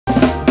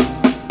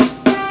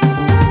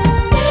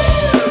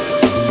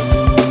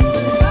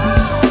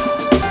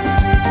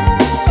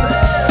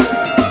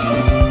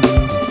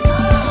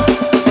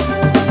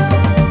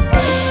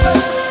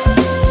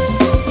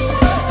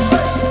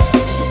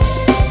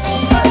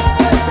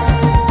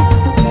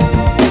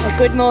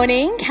Good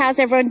morning. How's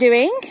everyone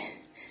doing?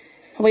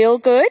 Are we all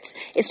good?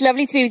 It's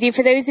lovely to be with you.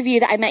 For those of you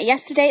that I met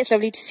yesterday, it's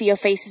lovely to see your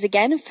faces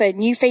again. For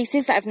new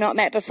faces that I've not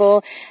met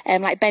before,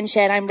 like Ben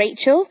shared, I'm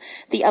Rachel,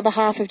 the other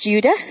half of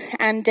Judah.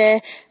 And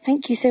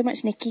thank you so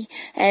much, Nikki.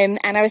 And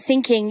I was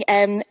thinking,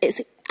 it's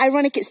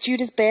ironic, it's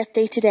Judah's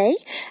birthday today,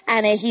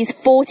 and he's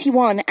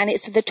 41, and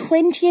it's the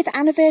 20th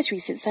anniversary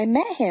since I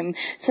met him.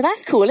 So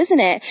that's cool, isn't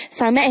it?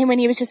 So I met him when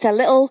he was just a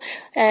little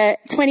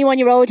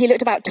 21-year-old. He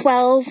looked about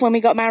 12 when we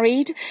got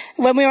married.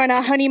 When we were on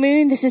our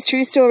honeymoon, this is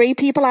true story,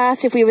 people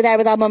asked if we were there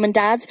with our mum and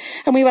dad,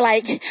 and we were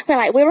like,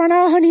 we're on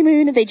our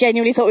honeymoon, and they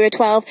genuinely thought we were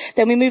 12.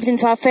 Then we moved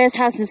into our first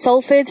house in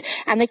Salford,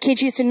 and the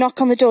kids used to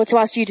knock on the door to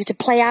ask Judah to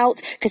play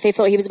out, because they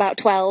thought he was about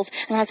 12.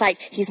 And I was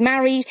like, he's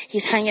married,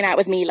 he's hanging out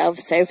with me, love.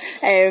 So,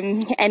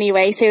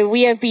 anyway, so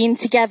we have been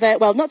together,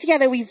 well, not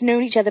together, we've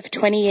known each other for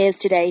 20 years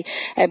today,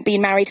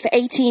 been married for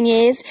 18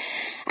 years.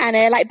 And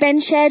like Ben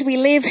shared, we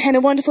live in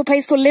a wonderful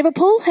place called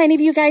Liverpool. Any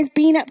of you guys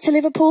been up to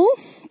Liverpool?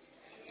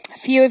 A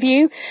few of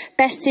you.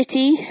 Best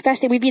city.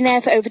 We've been there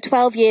for over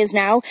 12 years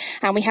now,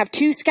 and we have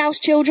 2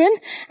 Scouse children.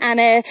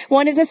 And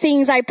one of the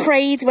things I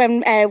prayed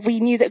when we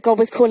knew that God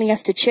was calling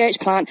us to church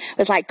plant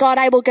was like, God,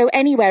 I will go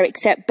anywhere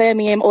except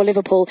Birmingham or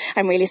Liverpool.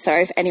 I'm really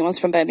sorry if anyone's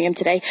from Birmingham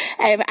today.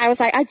 I was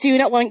like, I do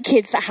not want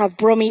kids that have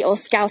Brummie or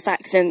Scouse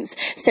accents.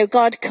 So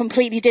God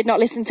completely did not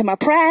listen to my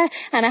prayer,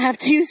 and I have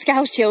 2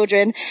 Scouse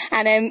children,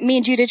 and me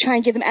and Judah try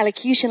and give them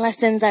elocution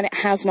lessons, and it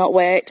has not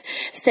worked.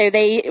 So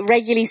they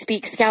regularly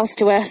speak Scouse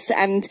to us,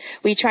 and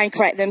we try and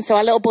correct them. So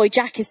our little boy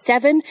Jack is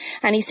 7,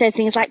 and he says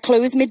things like,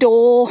 close me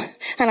door.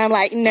 And I'm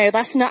like, no,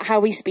 that's not how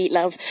we speak,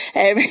 love.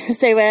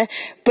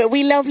 But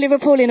we love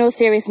Liverpool in all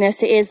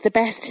seriousness. It is the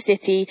best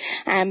city,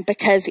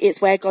 because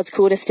it's where God's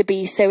called us to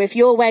be. So if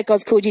you're where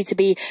God's called you to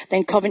be,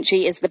 then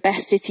Coventry is the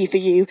best city for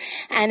you.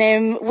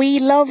 And we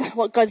love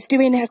what God's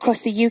doing across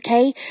the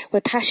UK.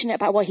 We're passionate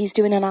about what he's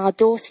doing on our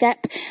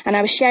doorstep. And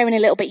I was sharing a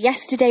little bit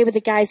yesterday with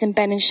the guys in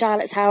Ben and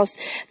Charlotte's house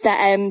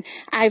that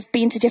I've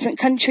been to different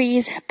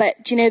countries,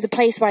 but do you know, the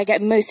place where I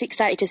get most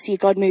excited to see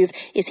God move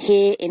is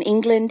here in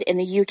England, in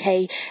the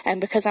UK,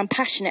 because I'm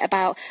passionate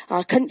about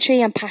our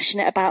country. I'm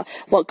passionate about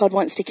what God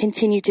wants to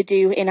continue to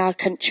do in our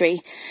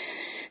country.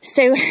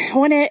 So I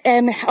want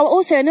to,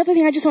 also another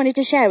thing I just wanted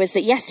to share was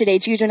that yesterday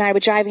Judah and I were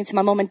driving to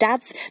my mum and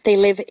dad's. They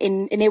live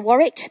near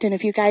Warwick. I don't know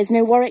if you guys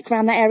know Warwick,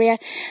 around that area.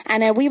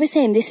 And we were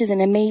saying this is an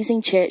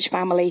amazing church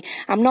family.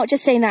 I'm not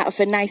just saying that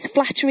for nice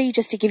flattery,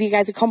 just to give you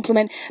guys a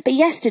compliment. But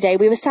yesterday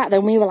we were sat there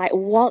and we were like,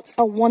 what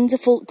a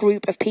wonderful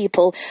group of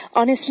people.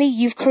 Honestly,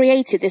 you've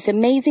created this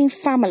amazing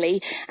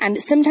family. And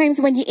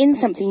sometimes when you're in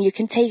something, you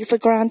can take it for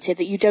granted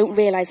that you don't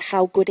realise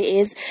how good it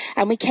is.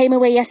 And we came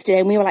away yesterday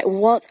and we were like,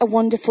 what a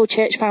wonderful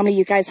church family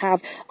you guys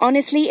have.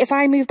 Honestly, if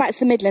I moved back to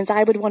the Midlands,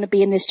 I would want to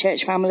be in this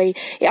church family.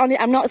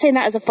 I'm not saying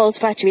that as a false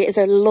flattery. It is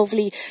a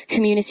lovely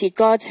community.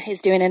 God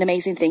is doing an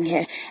amazing thing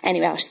here.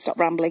 Anyway, I'll stop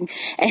rambling.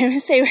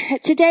 So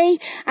today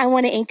I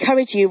want to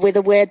encourage you with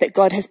a word that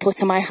God has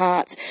put in my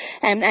heart.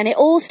 And it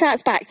all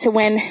starts back to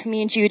when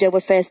me and Judah were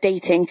first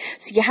dating.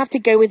 So you have to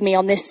go with me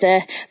on this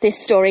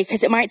story,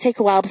 because it might take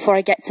a while before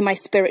I get to my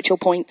spiritual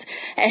point.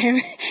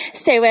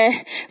 So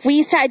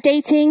we started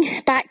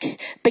dating back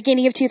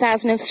beginning of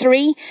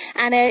 2003,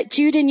 and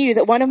Judah knew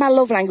that one of my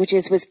love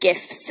languages was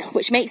gifts,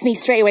 which makes me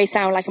straight away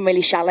sound like I'm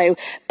really shallow,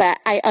 but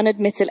I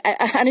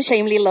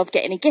unashamedly love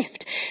getting a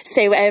gift.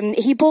 So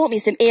he bought me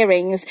some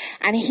earrings,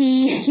 and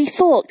he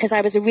thought, because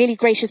I was a really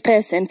gracious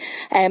person,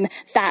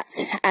 that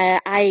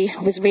I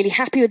was really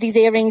happy with these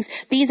earrings.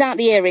 These aren't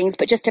the earrings,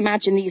 but just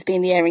imagine these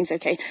being the earrings,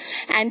 okay?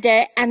 And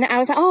I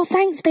was like, oh,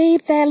 thanks,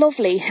 babe, they're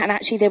lovely. And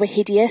actually they were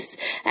hideous.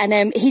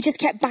 And he just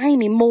kept buying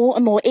me more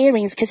and more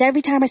earrings, because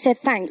every time I said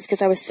thanks,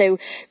 because I was so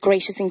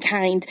gracious and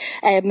kind,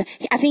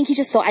 I think he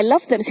just thought I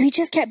loved them. So he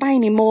just kept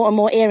buying me more and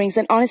more earrings.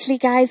 And honestly,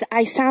 guys,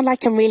 I sound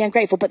like I'm really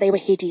ungrateful, but they were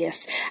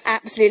hideous.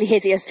 Absolutely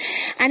hideous.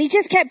 And he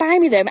just kept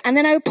buying me them. And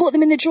then I would put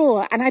them in the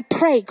drawer, and I'd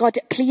pray, God,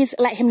 please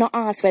let him not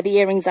ask where the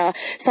earrings are.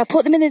 So I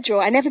put them in the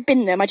drawer. I never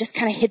binned them. I just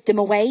kind of hid them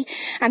away.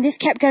 And this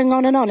kept going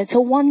on and on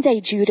until one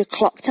day Judah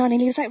clocked on,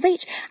 and he was like,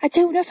 Rach, I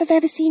don't know if I've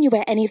ever seen you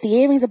wear any of the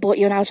earrings I bought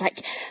you. And I was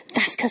like,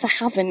 that's because I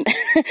haven't.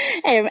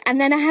 And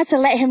then I had to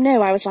let him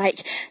know. I was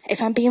like,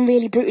 if I'm being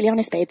really brutally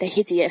honest, babe, they're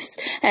hideous.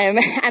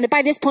 And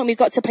by this point, we've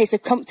got to a place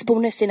of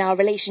comfortableness in our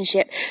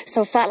relationship.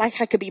 So I felt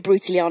like I could be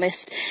brutally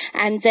honest.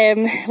 And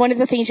one of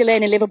the things you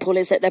learn in Liverpool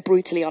is that they're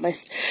brutally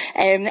honest.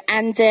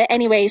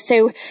 Anyway,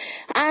 so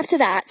after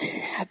that,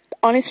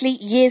 honestly,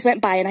 years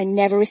went by and I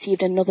never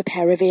received another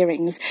pair of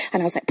earrings.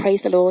 And I was like,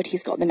 praise the Lord,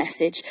 he's got the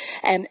message.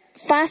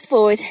 Fast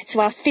forward to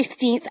our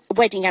 15th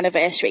wedding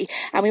anniversary,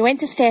 and we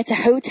went to stay at a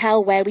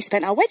hotel where we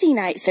spent our wedding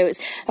night. So it was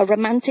a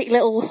romantic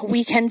little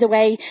weekend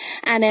away.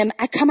 And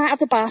I come out of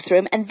the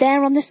bathroom, and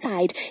there on the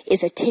side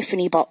is a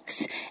Tiffany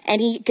box.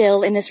 Any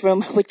girl in this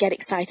room would get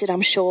excited,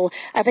 I'm sure,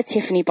 of a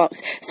Tiffany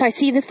box. So I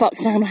see this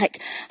box and I'm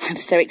like, I'm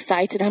so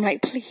excited. I'm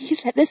like,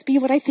 please let this be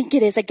what I think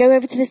it is. I go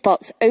over to this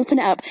box, open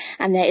it up,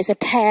 and there is a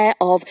pair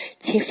of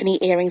Tiffany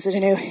earrings. I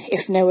don't know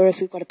if Noah, if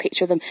we've got a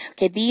picture of them.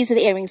 Okay, these are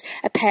the earrings,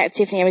 a pair of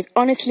Tiffany earrings.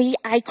 Honestly,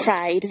 honestly, I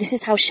cried. This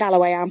is how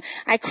shallow I am.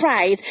 I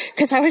cried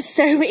because I was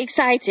so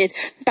excited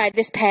by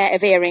this pair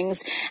of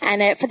earrings.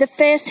 And for the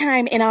first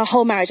time in our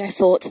whole marriage, I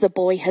thought, the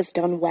boy has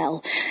done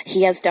well.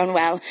 He has done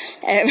well.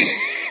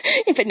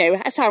 But no,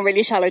 I sound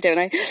really shallow, don't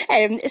I?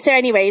 So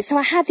anyway, so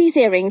I had these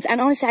earrings,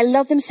 and honestly, I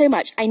love them so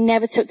much, I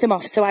never took them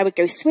off. So I would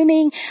go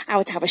swimming, I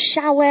would have a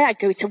shower, I'd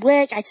go to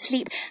work, I'd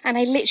sleep, and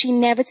I literally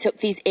never took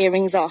these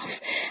earrings off.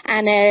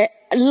 And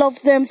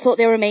loved them, thought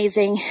they were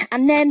amazing.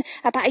 And then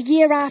about a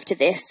year after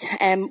this,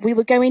 we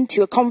were going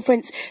to a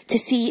conference to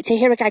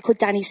hear a guy called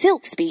Danny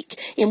Silk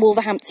speak in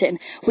Wolverhampton.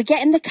 We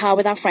get in the car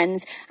with our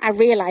friends. I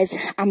realise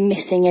I'm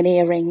missing an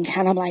earring,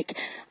 and I'm like,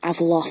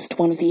 I've lost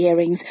one of the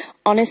earrings.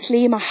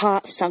 Honestly, my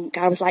heart sunk.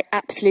 I was like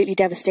absolutely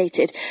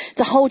devastated.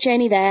 The whole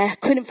journey there,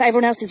 couldn't,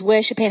 everyone else is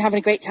worshipping, having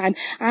a great time.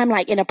 I'm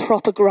like in a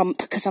proper grump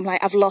because I'm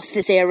like, I've lost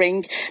this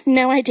earring.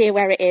 No idea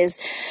where it is.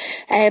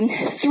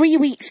 3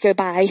 weeks go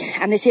by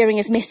and this earring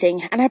is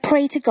missing. And I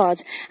pray to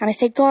God and I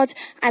say, God,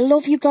 I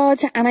love you, God,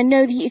 and I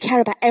know that you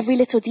care about every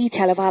little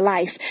detail of our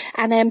life.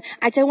 And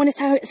I don't want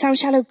to sound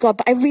shallow, God,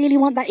 but I really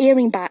want that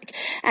earring back.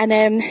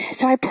 And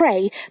so I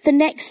pray. The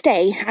next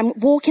day, I'm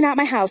walking out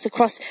my house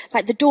across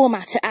like the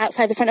doormat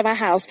outside the front of our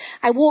house.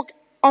 I walk,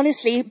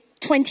 honestly,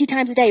 20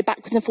 times a day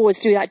backwards and forwards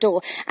through that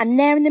door, and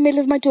there in the middle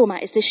of my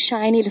doormat is this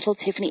shiny little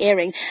Tiffany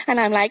earring, and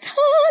I'm like,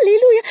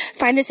 hallelujah,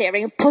 find this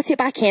earring, put it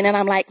back in, and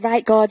I'm like,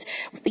 right, God,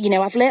 you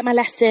know, I've learnt my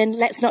lesson,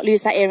 let's not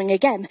lose that earring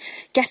again,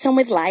 get on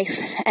with life.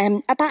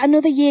 About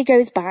another year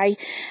goes by,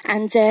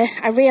 and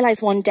I realise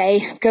one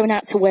day, going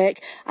out to work,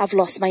 I've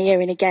lost my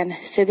earring again.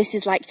 So this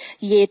is like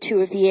year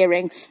 2 of the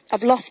earring.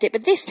 I've lost it,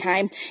 but this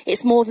time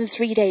it's more than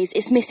 3 days.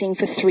 It's missing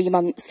for 3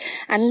 months,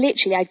 and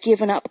literally I'd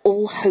given up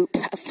all hope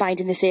of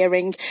finding this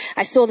earring.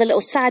 I saw the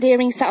little sad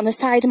earring sat on the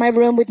side of my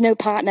room with no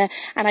partner,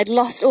 and I'd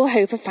lost all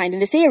hope of finding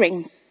this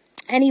earring.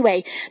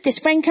 Anyway, this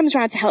friend comes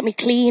around to help me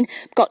clean,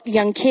 got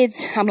young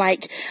kids. I'm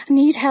like, I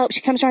need help. She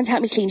comes around to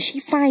help me clean.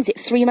 She finds it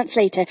 3 months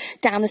later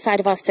down the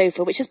side of our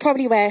sofa, which is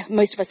probably where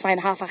most of us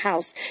find half our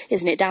house,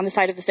 isn't it? Down the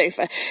side of the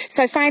sofa.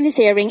 So I find this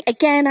earring.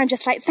 Again, I'm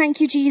just like,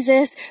 thank you,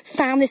 Jesus.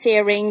 Found this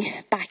earring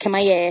back in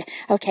my ear.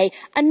 Okay.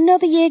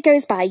 Another year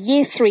goes by,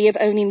 year 3 of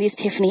owning these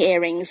Tiffany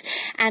earrings.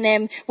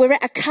 And we're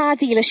at a car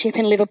dealership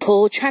in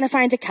Liverpool trying to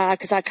find a car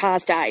because our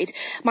car's died.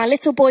 My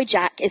little boy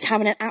Jack is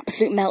having an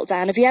absolute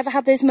meltdown. Have you ever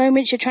had those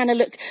moments you're trying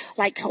to look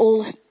like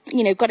all,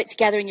 you know, got it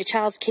together and your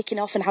child's kicking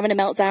off and having a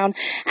meltdown?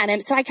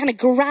 And so I kind of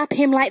grab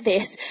him like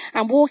this.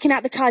 I'm walking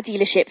out the car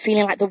dealership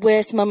feeling like the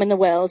worst mum in the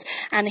world,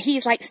 and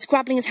he's like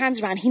scrabbling his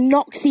hands around. He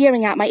knocks the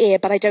earring out my ear,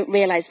 but I don't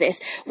realise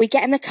this. We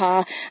get in the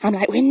car. I'm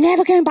like, we're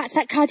never going back to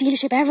that car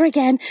dealership ever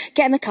again.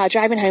 Get in the car,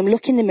 driving home,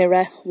 look in the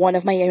mirror, one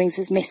of my earrings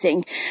is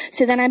missing.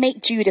 So then I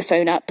make Judah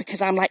phone up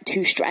because I'm like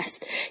too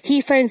stressed.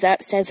 He phones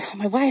up, says, oh,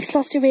 my wife's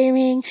lost her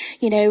earring,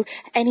 you know,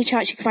 any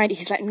chance you can find it?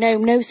 He's like,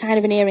 no sign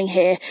of an earring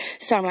here.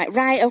 So I'm like,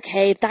 right,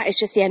 okay, that is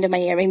just the end of my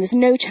earring. There's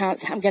no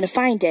chance I'm going to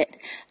find it.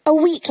 A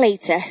week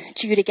later,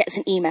 Judah gets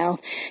an email.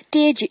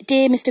 Dear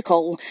Mr.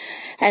 Cole,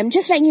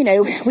 just letting you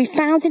know, we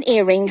found an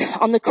earring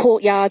on the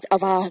courtyard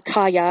of our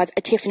car yard,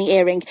 a Tiffany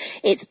earring.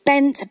 It's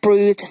bent,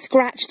 bruised,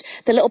 scratched.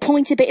 The little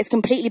pointy bit is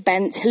completely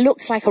bent.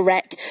 Looks like a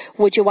wreck.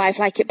 Would your wife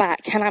like it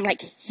back? And I'm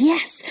like,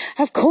 yes,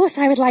 of course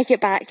I would like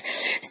it back.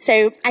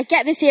 So I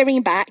get this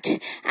earring back,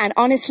 and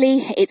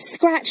honestly, it's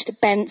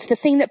scratched, bent. The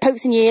thing that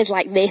pokes in your ears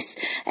like this,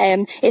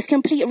 it's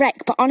complete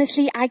wreck. But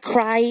honestly, I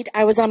cried.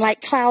 I was on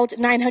like cloud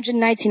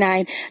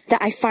 999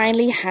 that I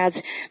finally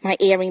had my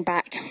earring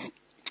back.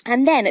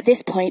 And then at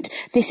this point,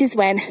 this is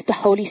when the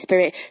Holy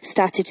Spirit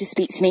started to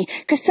speak to me.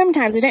 Because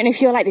sometimes, I don't know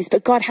if you're like this,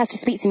 but God has to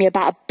speak to me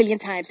about 1 billion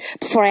times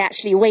before I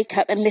actually wake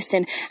up and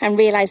listen and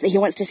realise that he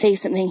wants to say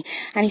something.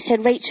 And he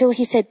said, Rachel,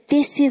 he said,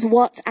 this is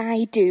what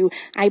I do.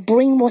 I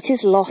bring what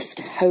is lost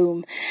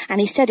home. And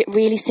he said it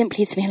really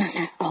simply to me, and I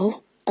said,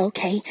 oh.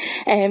 Okay.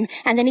 And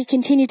then he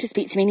continued to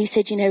speak to me, and he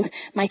said, you know,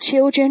 my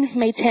children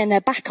may turn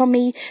their back on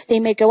me. They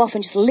may go off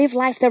and just live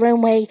life their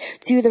own way,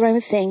 do their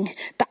own thing.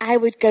 But I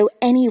would go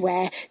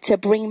anywhere to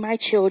bring my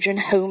children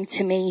home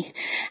to me.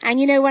 And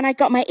you know, when I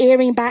got my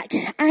earring back,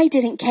 I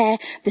didn't care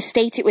the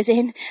state it was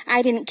in.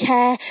 I didn't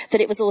care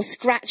that it was all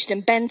scratched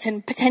and bent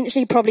and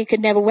potentially probably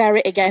could never wear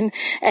it again.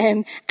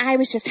 I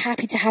was just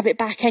happy to have it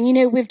back. And you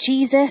know, with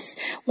Jesus,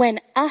 when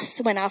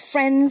our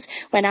friends,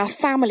 when our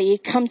family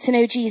come to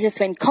know Jesus,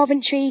 when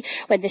Coventry,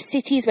 when the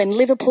cities, when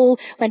Liverpool,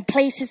 when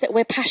places that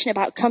we're passionate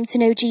about come to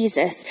know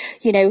Jesus,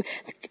 you know,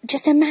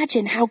 just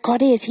imagine how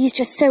God is. He's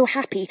just so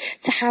happy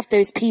to have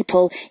those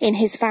people in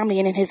his family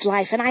and in his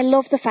life. And I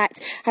love the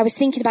fact, I was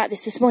thinking about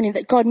this morning,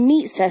 that God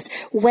meets us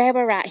where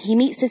we're at. He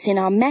meets us in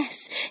our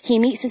mess. He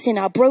meets us in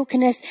our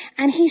brokenness,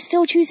 and he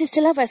still chooses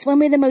to love us. When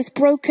we're the most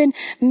broken,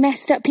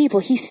 messed up people,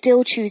 he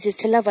still chooses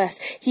to love us.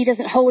 He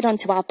doesn't hold on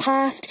to our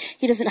past.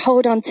 He doesn't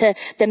hold on to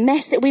the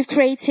mess that we've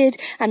created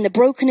and the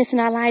brokenness in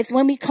our lives.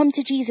 When we come to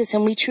to Jesus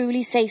and we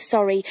truly say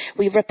sorry,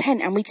 we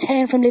repent and we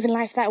turn from living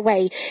life that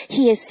way,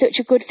 he is such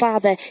a good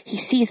father. He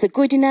sees the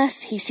good in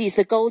us, he sees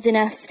the gold in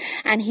us,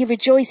 and he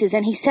rejoices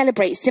and he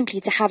celebrates simply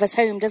to have us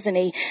home, doesn't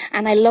he?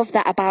 And I love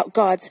that about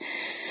God.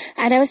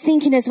 And I was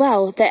thinking as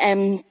well that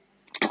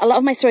a lot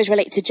of my stories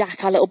relate to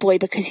Jack, our little boy,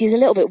 because he's a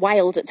little bit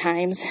wild at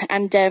times.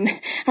 And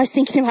I was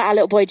thinking about our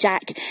little boy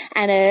Jack.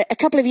 And a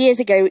couple of years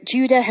ago,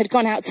 Judah had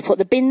gone out to put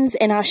the bins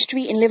in our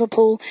street in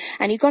Liverpool.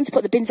 And he'd gone to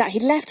put the bins out.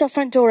 He'd left our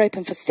front door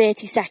open for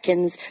 30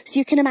 seconds. So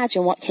you can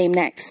imagine what came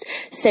next.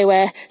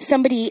 So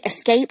somebody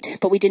escaped,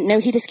 but we didn't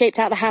know he'd escaped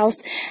out of the house.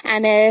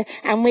 And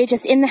we're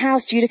just in the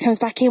house. Judah comes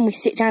back in. We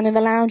sit down in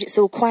the lounge. It's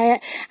all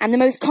quiet. And the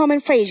most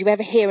common phrase you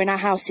ever hear in our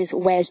house is,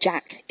 "Where's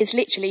Jack?" It's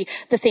literally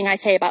the thing I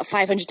say about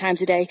 500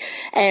 times a day.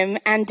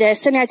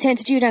 Suddenly I turned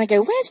to Judah and I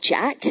go, "Where's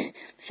Jack?"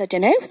 So I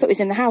don't know, thought he was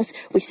in the house.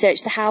 We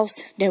searched the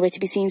house, nowhere to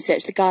be seen.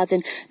 Searched the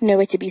garden,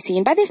 nowhere to be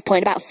seen. By this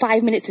point, about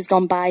 5 minutes has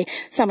gone by.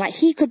 So I'm like,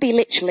 he could be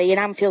literally in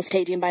Anfield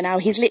Stadium by now.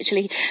 He's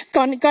literally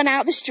gone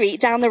out the street,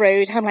 down the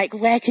road. I'm like,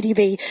 where could he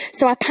be?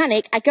 So I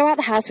panic. I go out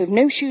the house with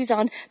no shoes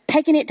on,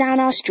 pegging it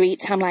down our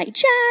street. I'm like,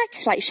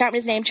 "Jack!" like shouting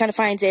his name, trying to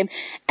find him.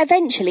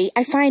 Eventually,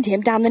 I find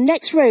him down the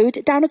next road,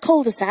 down a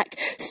cul-de-sac,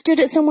 stood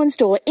at someone's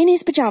door in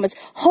his pajamas,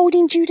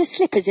 holding Judah's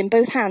slippers in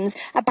both hands,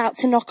 about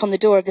to knock on the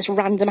door of this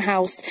random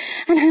house.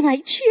 And I'm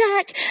like,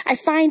 "Jack!" I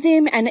find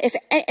him, and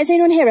has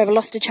anyone here ever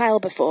lost a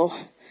child before?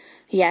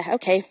 Yeah,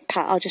 okay,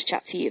 Pat, I'll just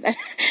chat to you then.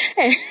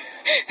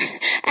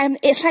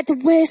 It's like the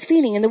worst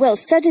feeling in the world.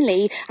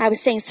 Suddenly, I was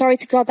saying sorry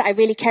to God that I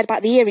really cared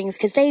about the earrings,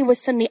 because they were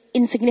suddenly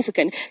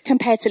insignificant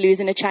compared to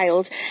losing a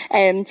child.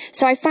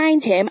 So I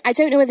find him. I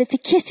don't know whether to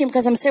kiss him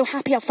because I'm so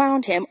happy I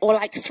found him, or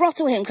like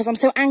throttle him because I'm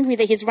so angry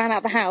that he's ran out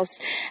of the house.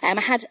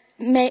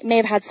 May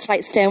have had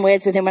slight stern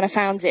words with him when I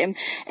found him.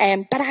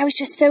 But I was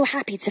just so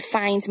happy to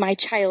find my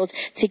child,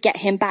 to get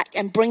him back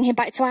and bring him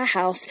back to our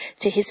house,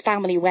 to his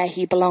family where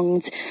he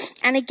belonged.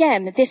 And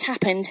again, this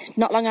happened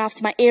not long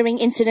after my earring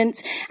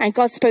incident, and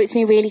God spoke to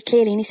me really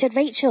clearly and he said,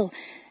 "Rachel,"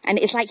 and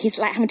it's like he's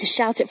like having to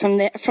shout it from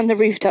the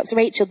rooftops,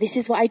 "Rachel, this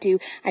is what I do.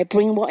 I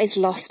bring what is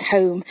lost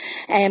home."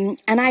 And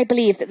I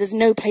believe that there's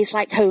no place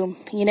like home.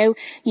 You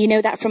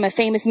know that from a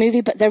famous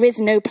movie, but there is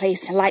no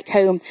place like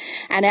home.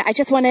 And I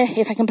just want to,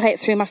 if I can play it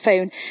through my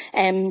phone,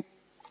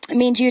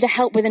 me and Judah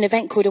help with an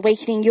event called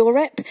Awakening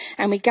Europe,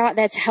 and we go out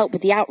there to help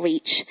with the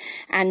outreach.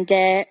 And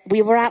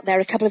we were out there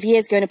a couple of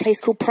years ago in a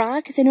place called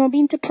Prague. Has anyone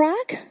been to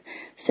Prague?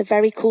 It's a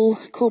very cool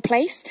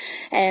place.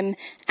 And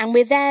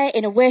we're there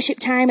in a worship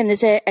time, and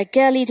there's a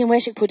girl leading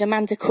worship called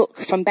Amanda Cook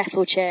from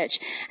Bethel Church,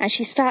 and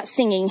she starts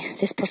singing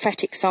this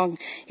prophetic song.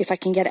 If I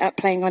can get it up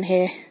playing on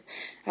here.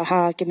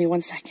 Aha, give me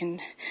 1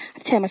 second.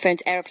 I've turned my phone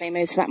to airplane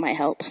mode, so that might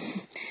help.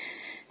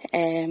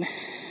 1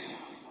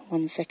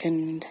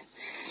 second.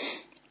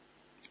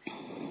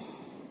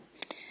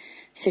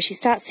 So she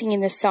starts singing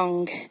this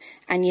song,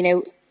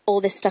 and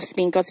all this stuff's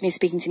God's been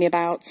speaking to me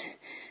about.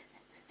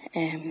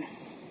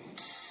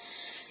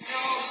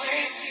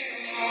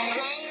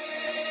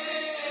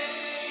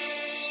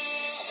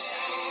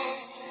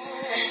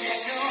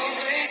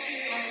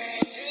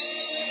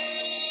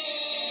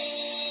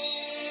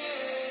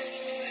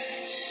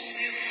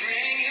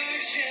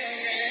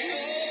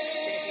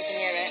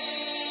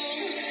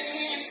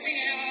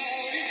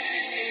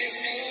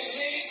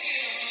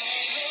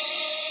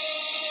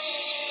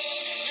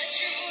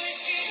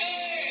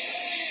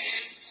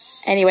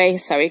 Anyway,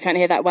 sorry, you can't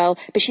hear that well.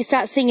 But she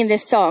starts singing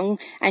this song,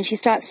 and she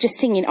starts just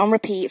singing on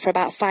repeat for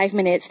about 5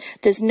 minutes.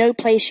 "There's no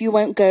place you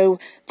won't go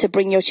to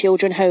bring your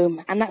children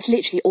home." And that's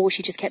literally all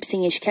she just kept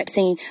singing. She kept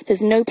singing,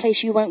 "There's no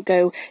place you won't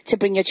go to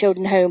bring your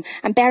children home."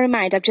 And bear in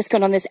mind, I've just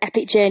gone on this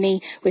epic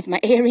journey with my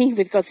earring,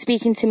 with God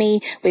speaking to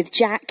me, with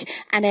Jack.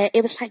 And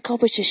it was like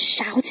God was just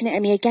shouting it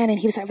at me again. And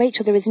he was like,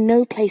 "Rachel, there is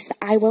no place that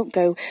I won't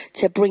go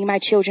to bring my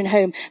children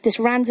home." This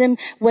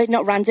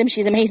not random,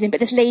 she's amazing, but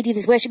this lady,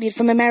 this worship leader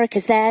from America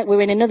is there.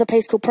 We're in another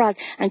place called Prague,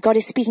 and God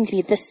is speaking to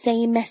me the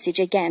same message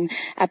again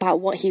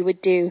about what he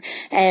would do.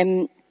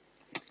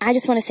 I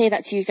just want to say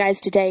that to you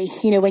guys today.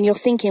 When you're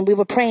thinking, we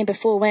were praying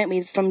before, weren't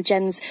we, from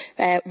Jen's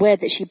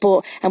word that she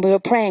brought, and we were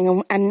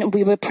praying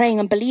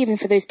and believing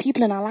for those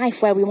people in our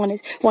life where we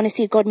want to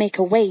see God make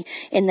a way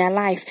in their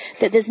life,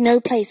 that there's no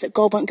place that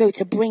God won't go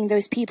to bring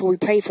those people we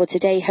pray for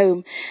today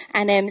home.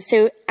 And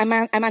so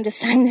Amanda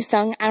sang this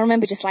song. I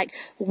remember just like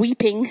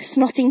weeping,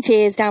 snotting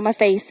tears down my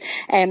face,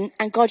 and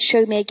God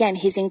showed me again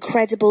his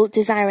incredible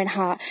desire and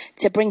heart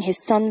to bring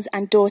his sons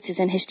and daughters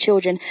and his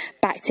children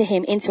back to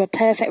him into a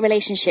perfect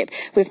relationship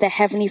with their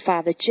Heavenly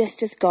Father,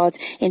 just as God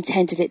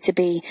intended it to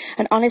be.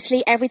 And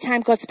honestly, every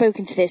time God's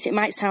spoken to this, it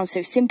might sound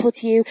so simple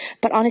to you,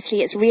 but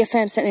honestly, it's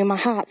reaffirmed something in my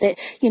heart that,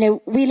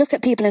 we look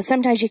at people and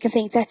sometimes you can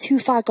think they're too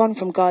far gone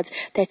from God.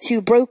 They're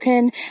too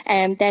broken,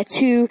 and they're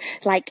too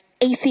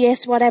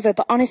atheist, whatever.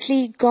 But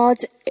honestly, God,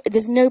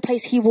 there's no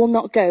place he will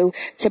not go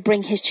to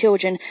bring his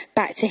children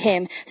back to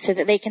him so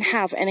that they can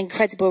have an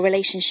incredible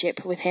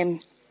relationship with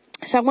him.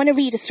 So I want to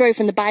read a story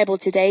from the Bible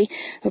today.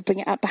 We'll bring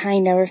it up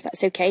behind now if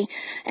that's okay.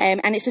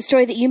 And it's a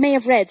story that you may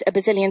have read a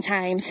bazillion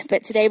times,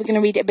 but today we're going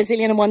to read it a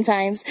bazillion and one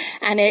times.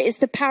 And it's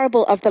the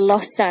parable of the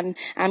lost son.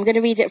 I'm going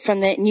to read it from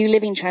the New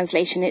Living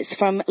Translation. It's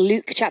from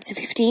Luke chapter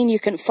 15. You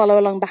can follow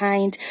along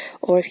behind,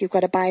 or if you've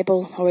got a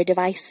Bible or a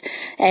device.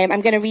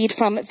 I'm going to read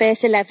from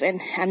verse 11,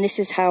 and this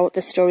is how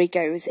the story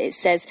goes. It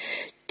says,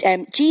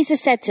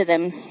 Jesus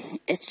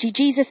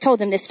told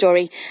them this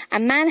story. A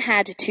man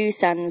had 2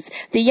 sons.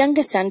 The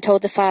younger son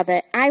told the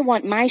father, I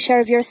want my share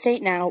of your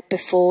estate now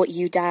before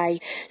you die.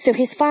 So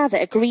his father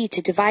agreed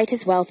to divide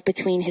his wealth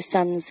between his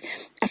sons.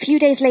 A few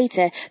days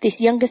later,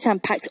 this younger son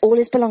packed all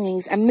his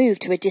belongings and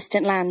moved to a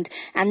distant land,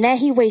 and there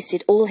he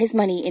wasted all his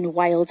money in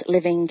wild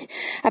living.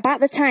 About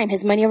the time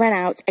his money ran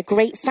out, a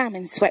great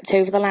famine swept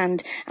over the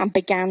land and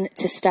began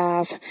to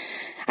starve.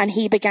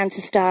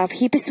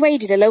 He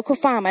persuaded a local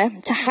farmer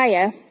to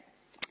hire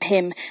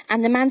him,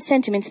 and the man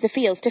sent him into the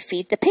fields to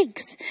feed the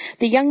pigs.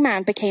 The young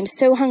man became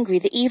so hungry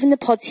that even the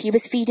pods he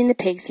was feeding the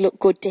pigs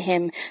looked good to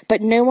him, but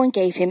no one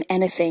gave him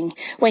anything.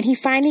 When he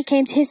finally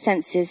came to his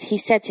senses, he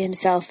said to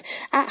himself,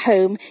 at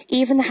home,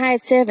 even the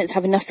hired servants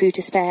have enough food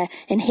to spare,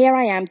 and here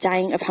I am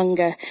dying of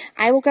hunger.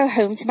 I will go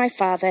home to my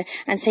father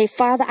and say,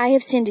 Father, I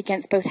have sinned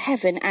against both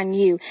heaven and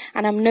you,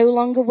 and am no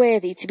longer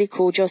worthy to be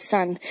called your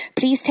son.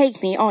 Please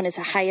take me on as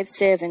a hired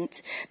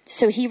servant.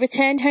 So he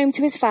returned home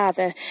to his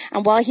father,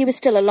 and while he was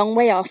still a long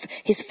way off,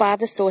 his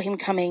father saw him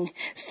coming.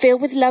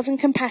 Filled with love and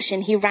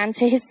compassion, he ran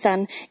to his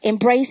son,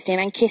 embraced him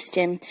and kissed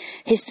him.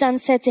 His son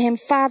said to him,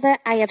 Father,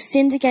 I have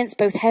sinned against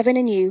both heaven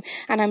and you,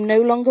 and am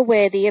no longer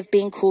worthy of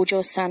being called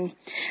your son.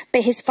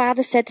 But his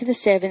father said to the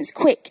servants,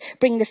 quick,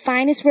 bring the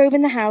finest robe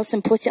in the house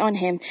and put it on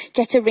him.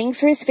 Get a ring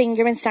for his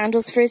finger and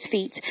sandals for his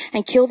feet,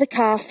 and kill the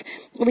calf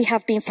we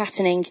have been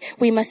fattening.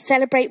 We must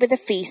celebrate with a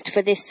feast,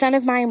 for this son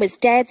of mine was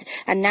dead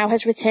and now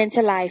has returned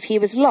to life. He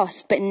was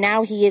lost, but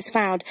now he is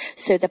found.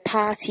 So the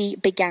party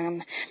began.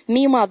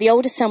 Meanwhile, the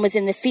older son was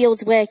in the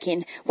fields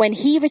working. When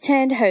he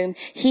returned home,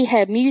 he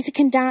heard music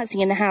and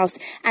dancing in the house,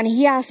 and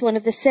he asked one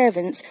of the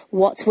servants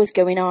what was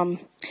going on.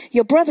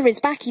 Your brother is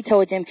back, he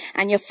told him,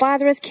 and your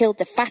father has killed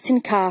the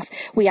fattened calf.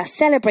 We are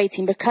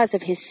celebrating because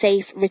of his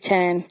safe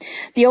return.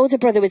 The older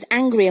brother was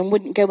angry and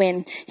wouldn't go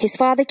in. His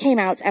father came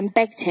out and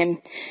begged him.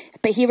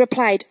 But he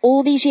replied,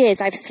 all these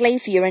years I've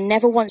slaved for you and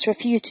never once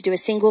refused to do a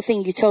single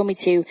thing you told me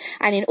to.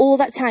 And in all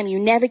that time you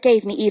never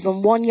gave me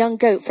even one young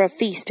goat for a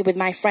feast with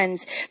my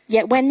friends.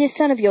 Yet when this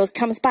son of yours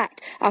comes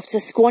back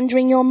after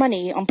squandering your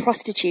money on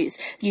prostitutes,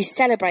 you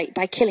celebrate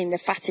by killing the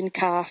fattened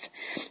calf.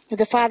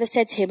 The father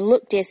said to him,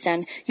 look, dear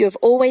son, you have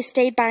always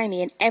stayed by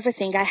me and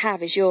everything I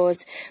have is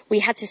yours. We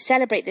had to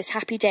celebrate this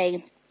happy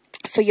day.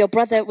 For your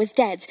brother was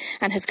dead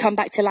and has come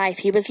back to life.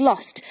 He was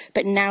lost,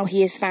 but now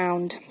he is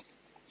found.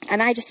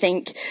 And I just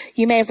think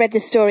you may have read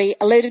this story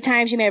a load of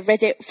times. You may have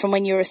read it from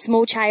when you were a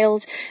small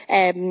child.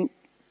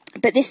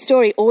 But this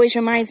story always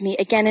reminds me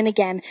again and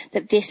again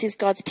that this is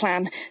God's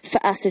plan for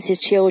us as his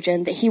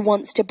children, that he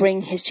wants to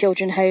bring his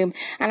children home.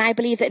 And I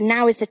believe that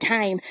now is the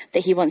time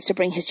that he wants to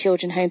bring his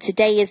children home.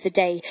 Today is the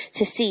day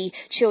to see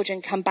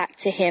children come back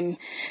to him.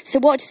 So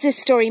what does this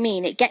story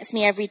mean? It gets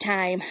me every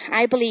time.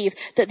 I believe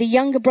that the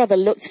younger brother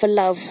looked for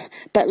love,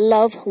 but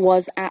love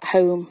was at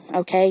home,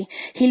 okay?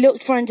 He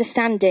looked for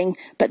understanding,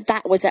 but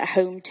that was at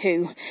home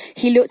too.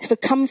 He looked for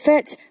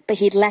comfort, but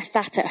he'd left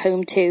that at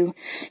home too.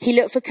 He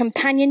looked for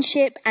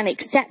companionship and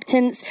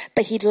acceptance,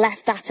 but he'd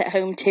left that at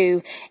home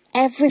too.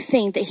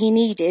 Everything that he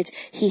needed,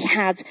 he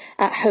had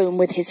at home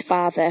with his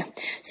father.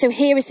 So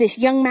here is this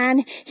young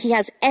man. He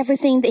has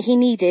everything that he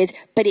needed,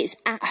 but it's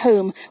at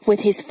home with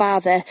his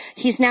father.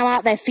 He's now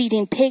out there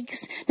feeding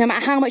pigs. No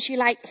matter how much you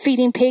like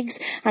feeding pigs,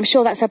 I'm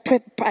sure that's a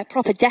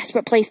proper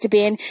desperate place to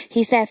be in.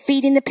 He's there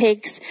feeding the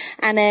pigs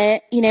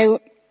and,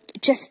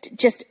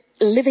 just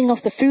living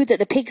off the food that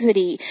the pigs would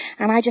eat.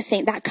 And I just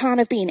think that can't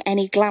have been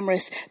any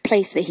glamorous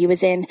place that he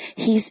was in.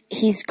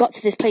 He's got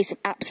to this place of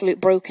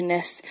absolute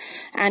brokenness.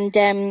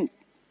 And,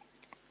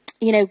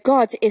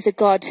 God is a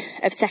God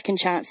of second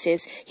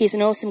chances. He's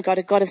an awesome God,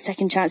 a God of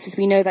second chances.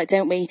 We know that,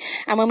 don't we?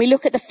 And when we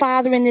look at the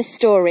father in this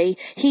story,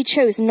 he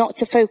chose not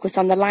to focus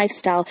on the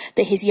lifestyle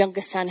that his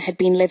younger son had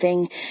been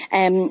living.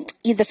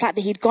 The fact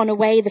that he'd gone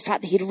away, the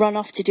fact that he'd run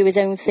off to do his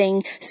own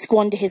thing,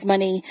 squander his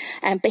money.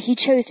 But he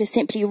chose to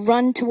simply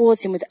run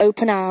towards him with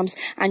open arms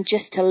and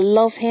just to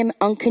love him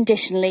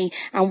unconditionally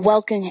and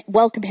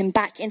welcome him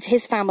back into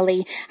his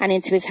family and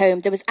into his home.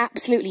 There was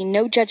absolutely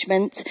no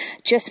judgment,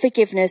 just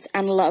forgiveness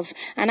and love.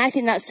 And I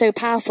think that's so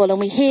powerful,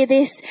 and we hear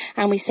this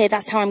and we say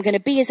that's how I'm going to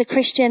be as a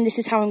Christian, this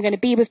is how I'm going to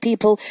be with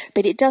people,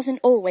 but it doesn't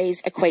always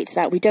equate to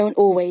that. We don't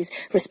always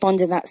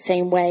respond in that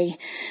same way.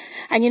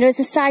 And as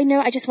a side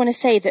note, I just want to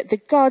say that the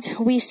God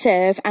we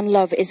serve and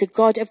love is a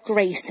God of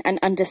grace and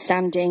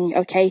understanding,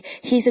 okay?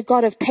 He's a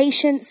God of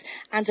patience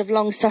and of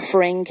long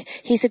suffering.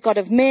 He's a God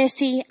of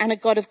mercy and a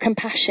God of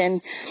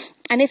compassion.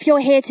 And if you're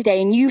here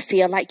today and you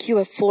feel like you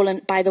have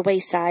fallen by the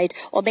wayside,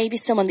 or maybe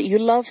someone that you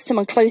love,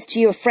 someone close to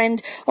you, a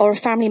friend or a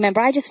family member,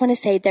 I just want to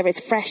say there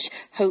is fresh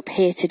hope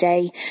here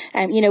today.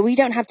 We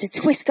don't have to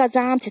twist God's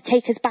arm to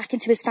take us back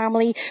into his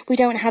family. We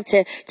don't have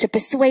to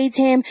persuade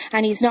him,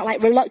 and he's not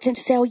like reluctant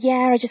to say, oh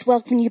yeah, I just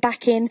welcome you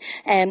back in.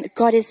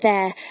 God is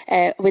there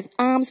with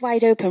arms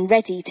wide open,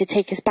 ready to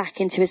take us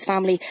back into his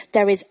family.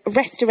 There is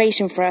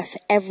restoration for us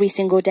every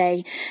single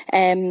day.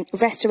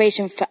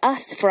 Restoration for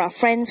us, for our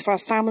friends, for our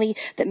family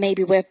that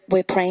maybe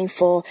we're praying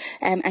for.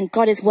 And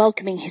God is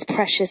welcoming his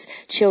precious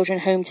children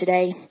home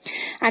today.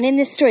 And in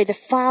this story, the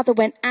father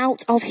went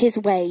out of his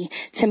way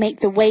to make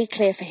the way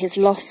clear for his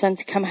lost son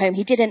to come home.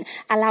 He didn't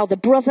allow the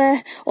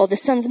brother or the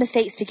son's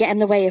mistakes to get in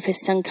the way of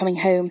his son coming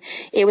home.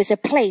 It was a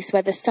place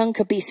where the son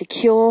could be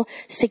secure,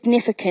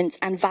 significant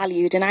and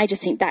valued. And I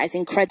just think that is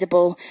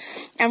incredible.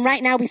 And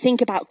right now we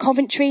think about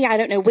Coventry. I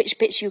don't know which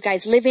bits you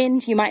guys live in.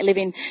 You might live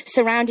in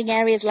surrounding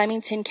areas,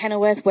 Leamington,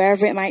 Kenilworth,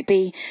 wherever it might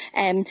be.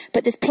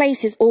 But there's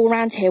places all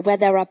around here where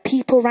there are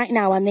people right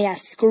now and they are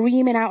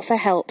screaming out for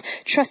help.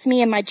 Trust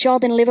me, in my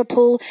job in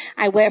Liverpool,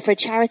 I work for a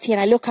charity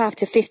and I look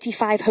after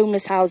 55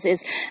 homeless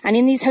houses. And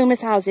in these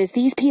homeless houses,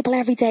 these people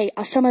every day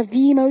are some of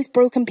the most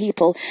broken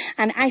people.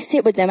 And I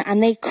sit with them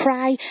and they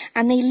cry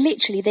and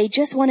they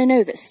just want to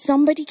know that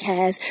somebody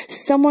cares,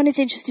 someone is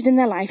interested in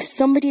their life,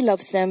 somebody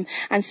loves them,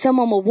 and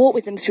someone will walk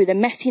with them through the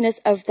messiness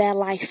of their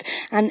life.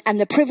 And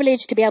the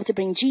privilege to be able to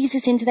bring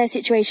Jesus into their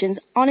situations,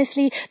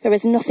 honestly, there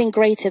is nothing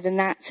greater than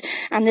that.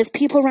 And there's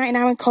people right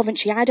now in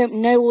Coventry, I don't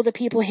know all the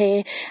people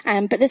here,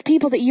 but there's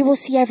people that you will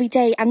see every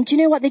day. And do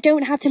you know what? They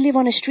don't have to live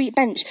on a street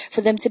bench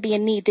for them to be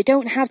in need. They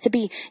don't have to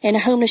be in a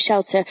homeless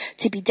shelter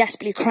to be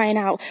desperately crying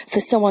out for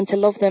someone to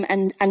love them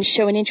and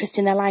show an interest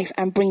in their life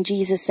and bring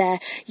Jesus there.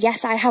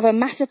 Yes, I have a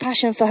massive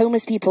passion for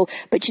homeless people,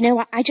 but you know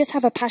what? I just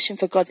have a passion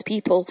for God's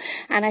people.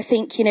 And I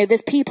think,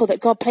 there's people that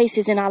God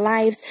places in our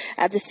lives,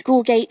 at the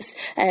school gates,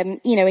 in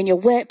your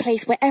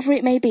workplace, wherever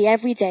it may be,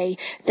 every day,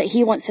 that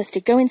he wants us to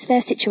go into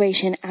their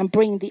situation and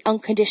bring the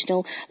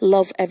unconditional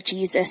love of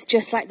Jesus,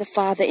 just like the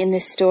father in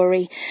this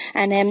story.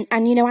 And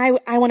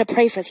I want to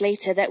pray for us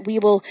later that we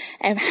will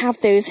have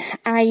those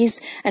eyes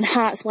and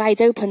hearts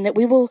wide open, that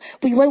we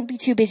won't be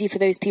too busy for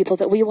those people,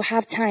 that we will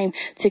have time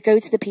to go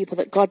to the people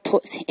that God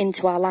puts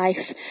into our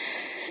life.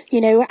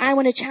 I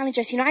want to challenge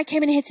us. I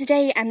came in here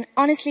today and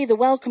honestly, the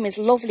welcome is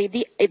lovely.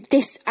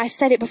 I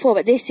said it before,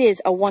 but this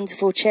is a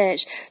wonderful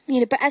church.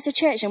 But as a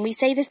church, and we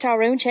say this to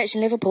our own church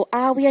in Liverpool,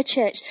 are we a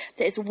church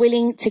that is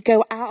willing to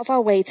go out of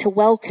our way to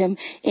welcome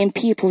in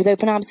people with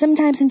open arms?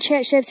 Sometimes in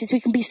church services, we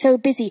can be so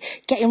busy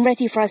getting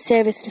ready for our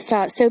service to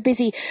start, so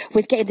busy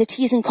with getting the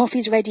teas and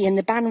coffees ready and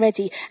the band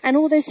ready. And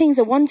all those things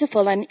are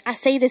wonderful. And I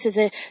say this as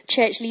a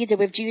church leader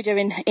with Judah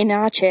in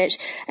our church.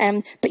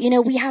 But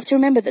we have to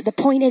remember that the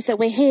point is that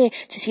we're here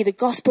to see the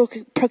gospel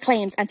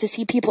proclaimed and to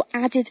see people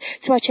added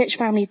to our church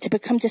family to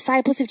become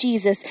disciples of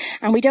Jesus.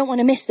 And we don't want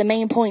to miss the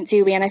main point,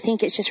 do we? And I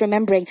think it's just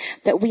remembering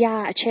that we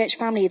are a church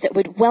family that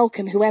would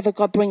welcome whoever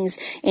God brings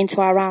into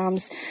our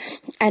arms.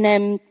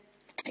 And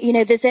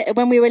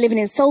when we were living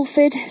in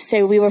Salford,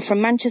 so we were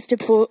from Manchester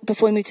before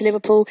we moved to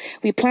Liverpool,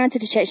 we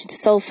planted a church into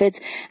Salford,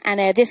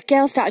 and this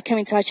girl started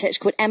coming to our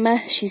church called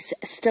Emma. She's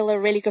still a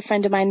really good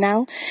friend of mine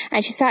now,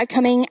 and she started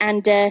coming,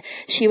 and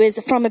she was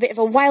from a bit of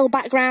a wild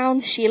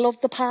background. She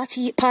loved the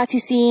party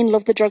scene,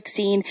 loved the drug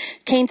scene,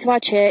 came to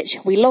our church.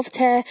 We loved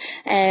her.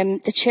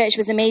 The church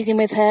was amazing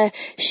with her.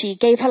 She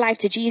gave her life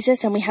to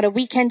Jesus, and we had a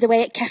weekend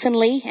away at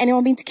Kefenlee.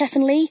 Anyone been to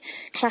Kefenlee?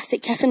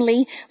 Classic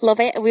Kefenlee. Love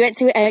it. We went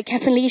to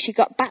Kefenlee. She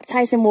got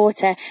baptized in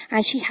water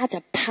and she had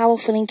a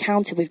powerful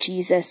encounter with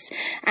Jesus,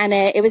 and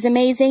it was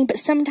amazing. But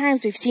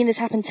sometimes we've seen this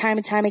happen time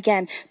and time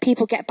again.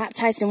 People get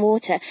baptized in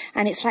water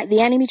and it's like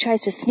the enemy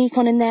tries to sneak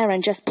on in there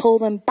and just pull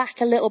them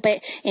back a little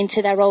bit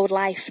into their old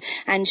life.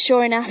 And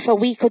sure enough, a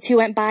week or two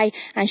went by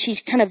and she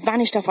kind of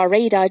vanished off our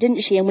radar,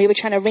 didn't she? And we were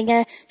trying to ring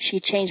her. She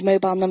changed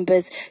mobile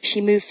numbers. She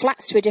moved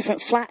flats to a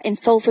different flat in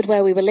Salford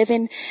where we were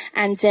living,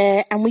 and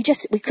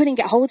we couldn't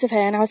get hold of her.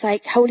 And I was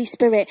like, Holy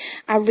Spirit,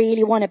 I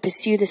really want to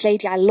pursue this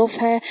lady. I love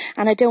her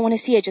and I don't want to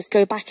see her just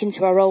go back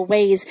into her old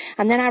ways.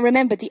 And then I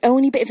remembered the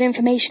only bit of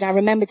information I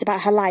remembered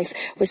about her life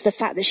was the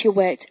fact that she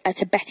worked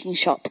at a betting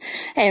shop.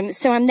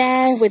 So I'm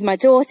there with my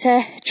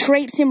daughter,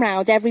 traipsing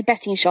round every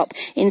betting shop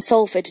in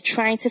Salford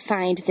trying to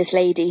find this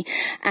lady.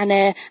 And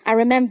I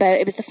remember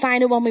it was the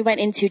final one we went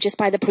into just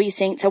by the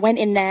precinct. I went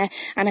in there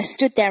and I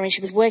stood there and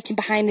she was working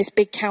behind this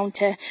big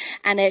counter,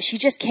 and she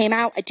just came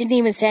out. I didn't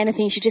even say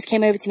anything. She just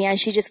came over to me and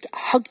she just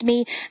hugged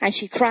me and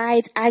she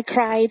cried. I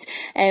cried.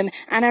 And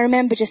I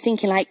remember just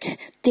thinking, like,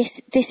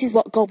 this is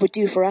what God would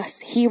do for us.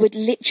 He would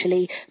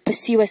literally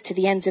pursue us to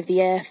the ends of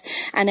the earth.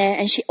 And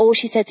all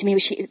she said to me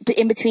was,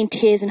 in between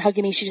tears and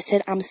hugging me, she just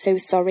said, I'm so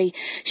sorry.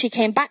 She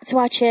came back to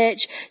our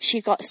church.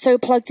 She got so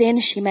plugged in.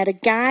 She met a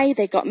guy.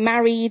 They got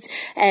married.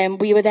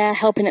 We were there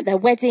helping at their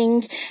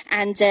wedding.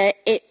 And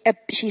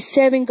she's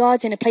serving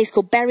God in a place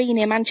called Bury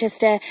near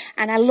Manchester.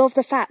 And I love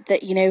the fact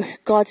that,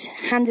 God's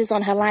hand is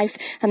on her life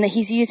and that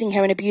he's using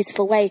her in a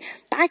beautiful way.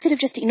 But I could have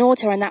just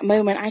ignored her in that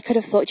moment. I could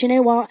have thought, you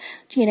know what,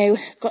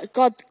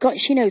 God,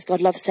 she knows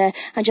God loves her,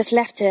 and just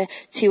left her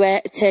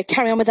to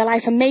carry on with her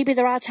life. And maybe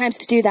there are times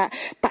to do that,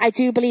 but I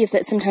do believe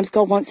that sometimes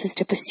God wants us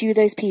to pursue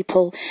those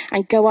people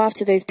and go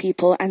after those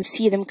people and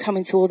see them come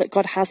into all that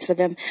God has for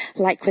them,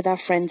 like with our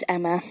friend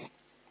Emma.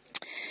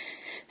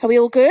 Are we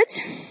all good?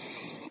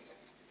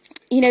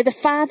 The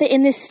father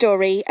in this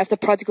story of the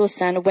prodigal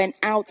son went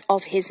out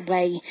of his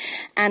way,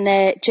 and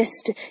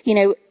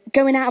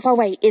going out of our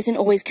way isn't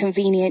always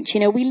convenient.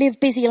 We live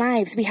busy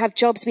lives. We have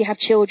jobs, we have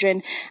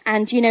children,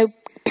 and,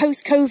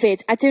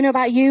 post-COVID, I don't know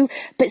about you,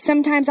 but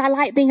sometimes I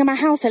like being in my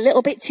house a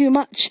little bit too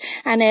much,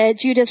 and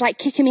Judah's like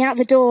kicking me out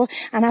the door,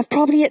 and I've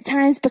probably at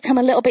times become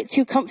a little bit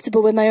too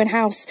comfortable with my own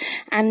house.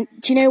 And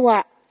do you know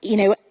what?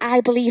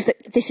 I believe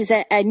that this is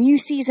a new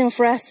season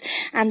for us,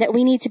 and that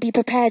we need to be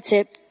prepared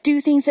to do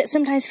things that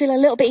sometimes feel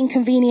a little bit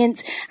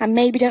inconvenient and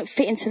maybe don't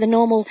fit into the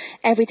normal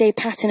everyday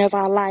pattern of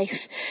our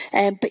life.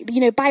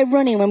 But by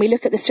running, when we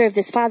look at the story of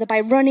this father,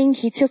 by running,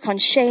 he took on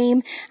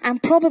shame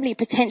and probably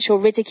potential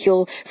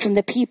ridicule from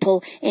the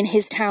people in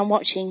his town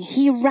watching.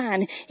 He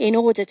ran in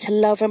order to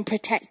love and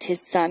protect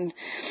his son.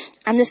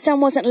 And the son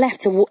wasn't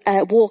left to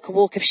walk a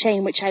walk of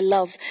shame, which I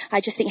love.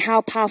 I just think,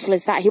 how powerful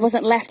is that? He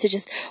wasn't left to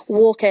just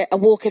walk a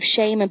walk of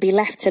shame and be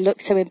left to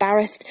look so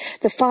embarrassed.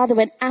 The father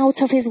went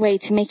out of his way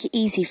to make it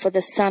easy for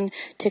the son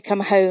to come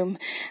home.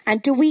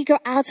 And do we go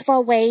out of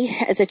our way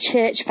as a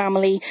church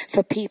family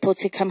for people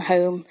to come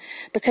home?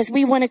 Because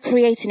we want to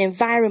create an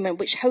environment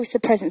which hosts the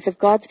presence of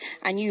God,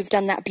 and you've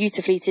done that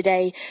beautifully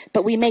today.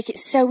 But we make it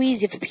so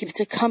easy for people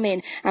to come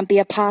in and be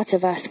a part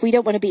of us. We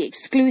don't want to be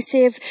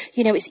exclusive.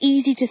 It's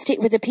easy to stick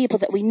with the people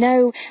that we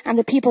know and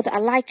the people that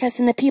are like us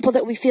and the people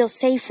that we feel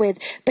safe with.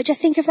 But just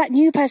think of that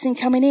new person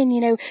coming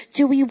in.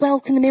 Do we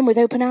welcome them in with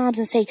open arms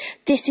and say,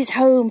 this is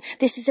home,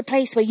 this is a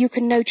place where you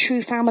can know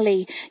true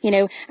family?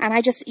 And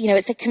I just,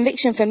 it's a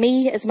conviction for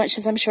me as much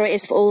as I'm sure it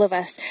is for all of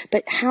us.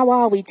 But how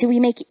are we? Do we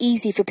make it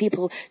easy for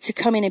people to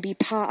come in and be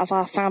part of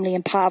our family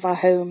and part of our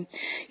home?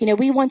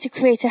 We want to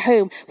create a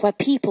home where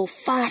people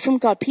far from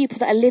God, people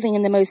that are living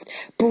in the most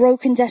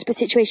broken, desperate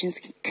situations,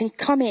 can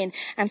come in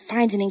and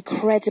find an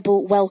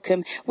incredible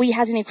welcome. We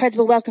had an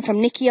incredible welcome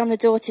from Nikki on the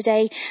door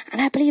today.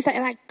 And I believe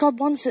that God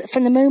wants it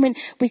from the moment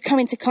we come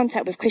into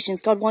contact with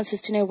Christians. God wants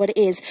us to know what it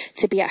is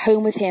to be at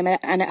home with him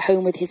and at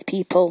home with his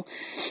people.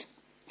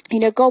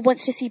 God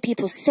wants to see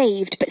people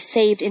saved, but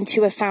saved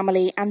into a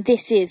family. And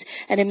this is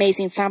an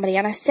amazing family.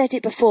 And I said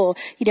it before,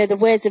 the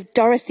words of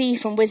Dorothy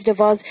from Wizard of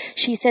Oz,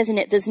 she says in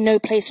it, there's no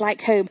place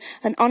like home.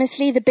 And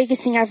honestly, the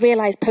biggest thing I've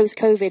realized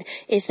post-COVID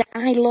is that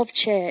I love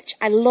church.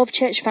 I love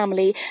church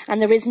family.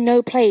 And there is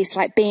no place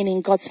like being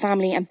in God's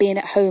family and being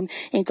at home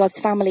in God's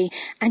family.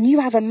 And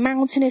you have a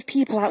mountain of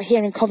people out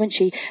here in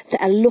Coventry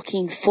that are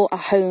looking for a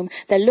home.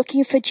 They're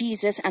looking for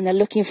Jesus, and they're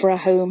looking for a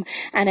home.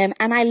 And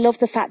I love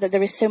the fact that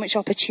there is so much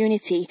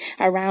opportunity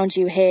around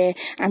you here,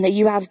 and that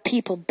you have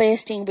people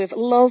bursting with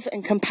love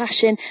and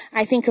compassion.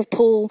 I think of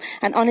Paul,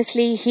 and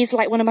honestly, he's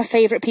like one of my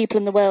favourite people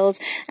in the world.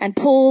 And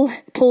Paul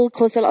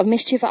caused a lot of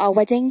mischief at our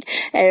wedding.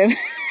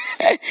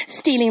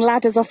 Stealing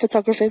ladders off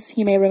photographers,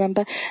 you may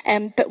remember.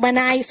 But when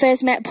I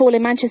first met Paul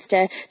in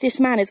Manchester, this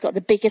man has got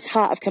the biggest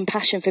heart of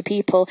compassion for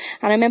people.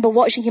 And I remember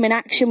watching him in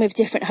action with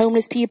different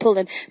homeless people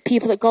and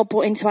people that God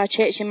brought into our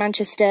church in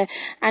Manchester.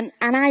 And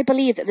I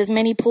believe that there's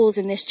many Pauls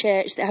in this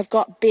church that have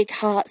got big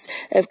hearts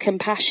of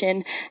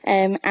compassion,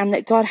 and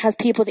that God has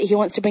people that he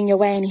wants to bring your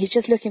way. And he's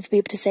just looking for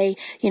people to say,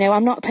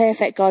 I'm not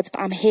perfect, God,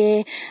 but I'm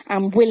here,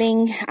 I'm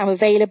willing, I'm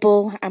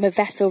available, I'm a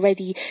vessel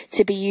ready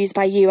to be used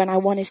by you. And I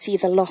want to see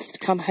the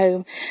lost come home.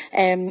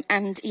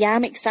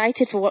 I'm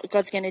excited for what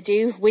God's going to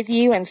do with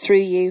you and through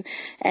you.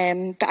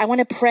 But I want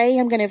to pray.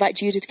 I'm going to invite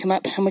Judah to come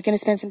up, and we're going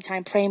to spend some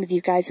time praying with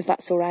you guys, if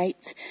that's all right.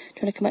 Do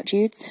you want to come up,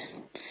 Jude?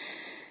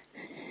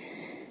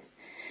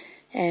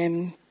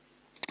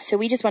 So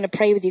we just want to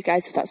pray with you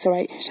guys, if that's all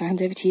right. Shall I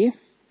hand over to you?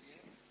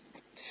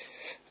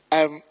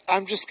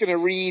 I'm just going to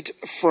read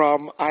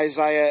from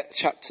Isaiah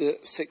chapter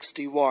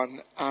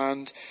 61,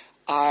 and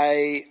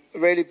I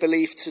really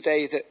believe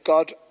today that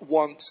God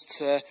wants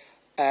to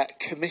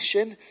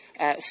commission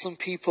some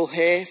people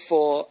here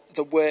for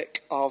the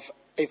work of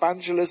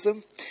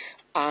evangelism.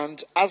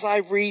 And as I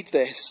read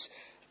this,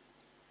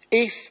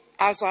 if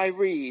as I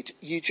read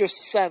you just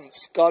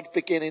sense God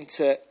beginning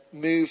to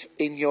move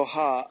in your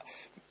heart,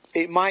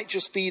 it might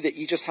just be that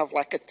you just have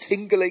like a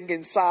tingling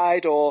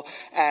inside, or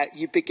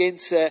you begin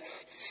to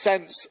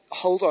sense,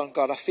 hold on,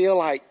 God, I feel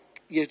like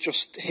you're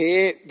just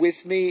here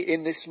with me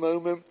in this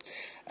moment.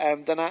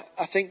 Then I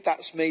think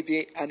that's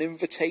maybe an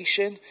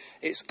invitation.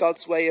 It's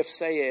God's way of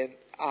saying,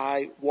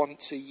 I want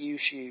to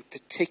use you,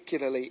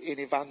 particularly in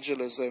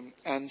evangelism.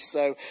 And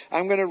so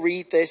I'm going to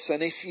read this,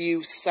 and if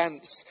you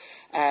sense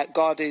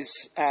God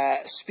is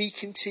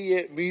speaking to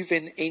you,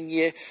 moving in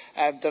you,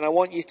 then I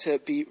want you to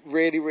be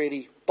really,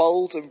 really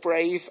bold and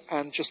brave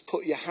and just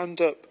put your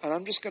hand up. And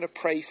I'm just going to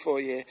pray for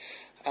you,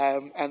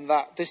 and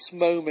that this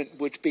moment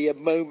would be a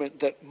moment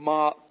that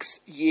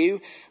marks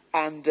you,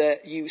 and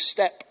that you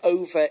step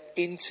over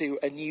into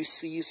a new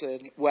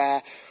season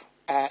where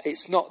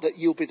it's not that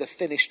you'll be the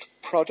finished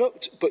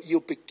product, but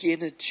you'll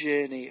begin a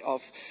journey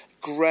of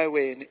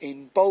growing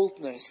in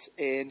boldness,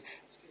 in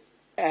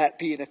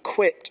being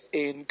equipped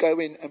in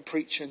going and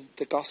preaching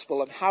the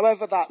gospel. And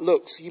however that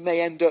looks, you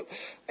may end up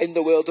in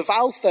the world of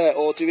Alpha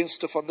or doing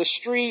stuff on the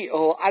street,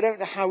 or I don't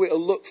know how it'll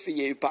look for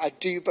you, but I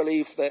do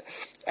believe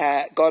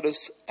that God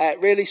has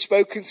really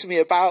spoken to me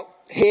about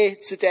here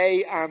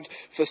today, and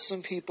for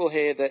some people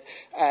here that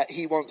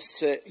he wants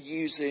to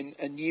use in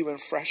a new and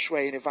fresh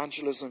way in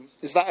evangelism.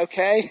 Is that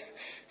okay?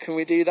 Can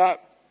we do that?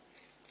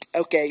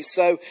 Okay,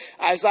 so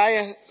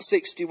Isaiah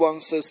 61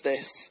 says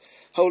this: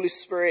 Holy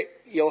Spirit,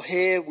 you're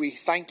here. We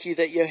thank you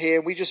that you're here.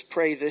 And we just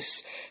pray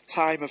this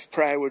time of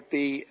prayer would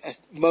be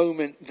a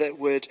moment that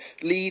would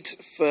lead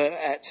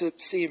to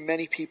seeing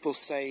many people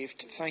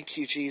saved. Thank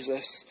you,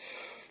 Jesus.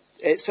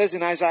 It says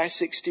in Isaiah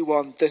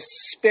 61, the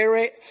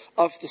Spirit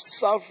of the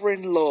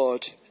Sovereign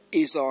Lord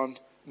is on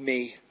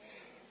me,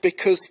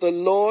 because the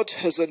Lord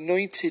has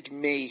anointed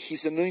me.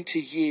 He's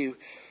anointed you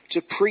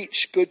to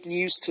preach good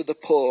news to the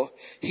poor.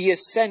 He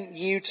has sent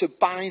you to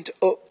bind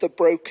up the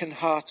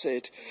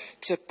brokenhearted,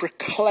 to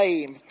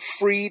proclaim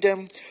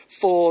freedom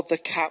for the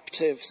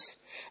captives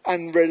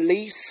and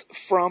release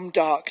from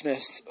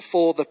darkness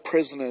for the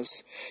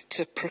prisoners,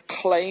 to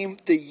proclaim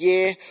the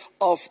year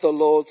of the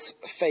Lord's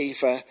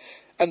favour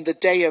and the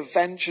day of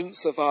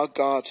vengeance of our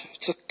God,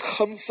 to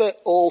comfort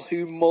all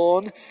who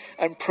mourn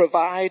and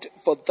provide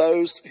for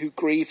those who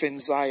grieve in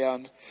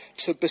Zion,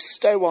 to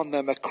bestow on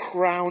them a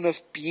crown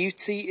of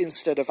beauty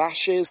instead of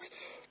ashes,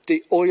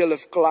 the oil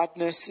of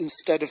gladness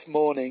instead of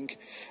mourning,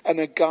 and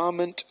a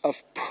garment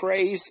of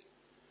praise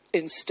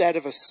instead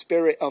of a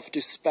spirit of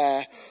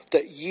despair,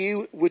 that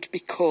you would be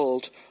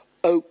called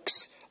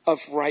oaks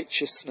of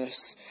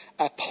righteousness,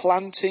 a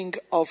planting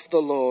of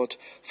the Lord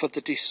for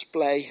the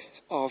display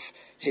of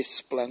his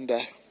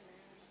splendour.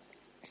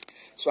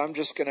 So I'm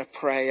just going to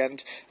pray,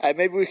 and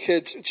maybe we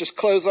could just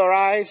close our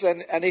eyes,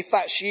 and if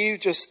that's you,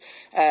 just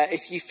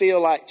if you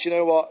feel like, do you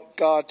know what,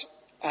 God,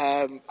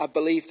 I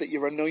believe that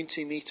you're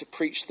anointing me to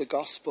preach the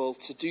gospel,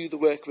 to do the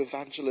work of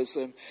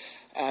evangelism,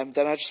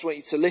 then I just want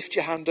you to lift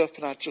your hand up,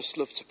 and I'd just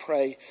love to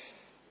pray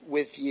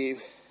with you.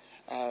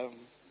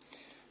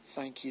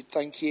 Thank you,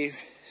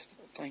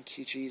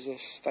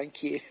 Jesus,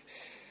 thank you.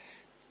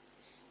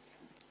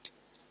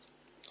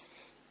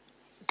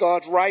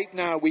 God, right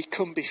now we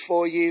come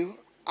before you,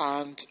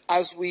 and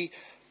as we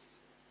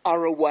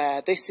are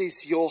aware, this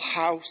is your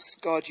house.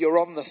 God, you're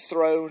on the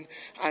throne,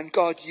 and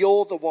God,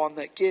 you're the one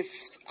that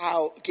gives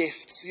out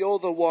gifts. You're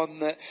the one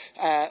that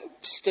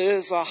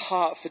stirs our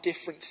heart for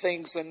different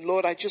things. And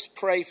Lord, I just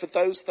pray for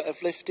those that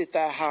have lifted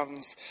their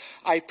hands.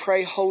 I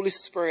pray, Holy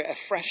Spirit, a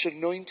fresh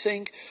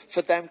anointing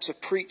for them to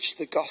preach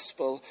the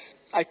gospel.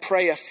 I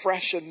pray a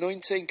fresh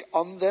anointing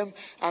on them,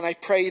 and I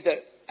pray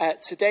that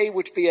today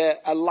would be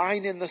a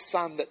line in the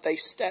sand that they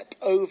step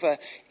over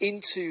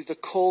into the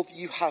call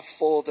you have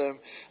for them.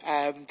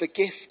 The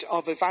gift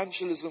of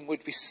evangelism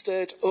would be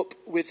stirred up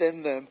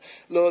within them.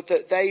 Lord,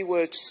 that they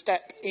would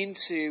step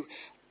into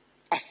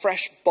a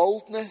fresh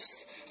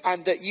boldness,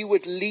 and that you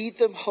would lead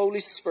them, Holy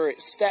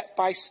Spirit, step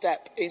by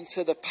step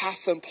into the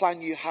path and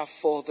plan you have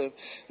for them.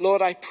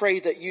 Lord, I pray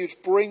that you'd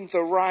bring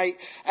the right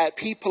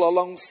people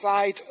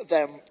alongside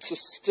them to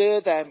stir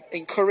them,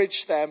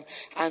 encourage them,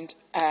 and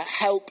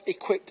help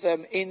equip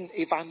them in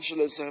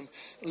evangelism.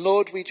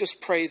 Lord, we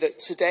just pray that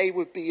today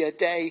would be a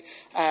day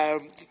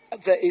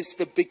that is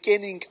the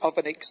beginning of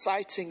an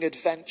exciting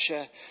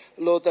adventure.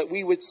 Lord, that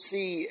we would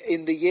see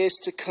in the years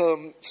to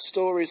come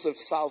stories of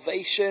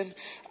salvation,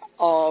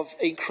 of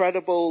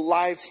incredible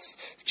lives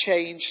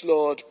change,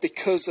 Lord,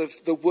 because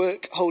of the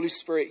work, Holy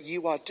Spirit,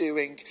 you are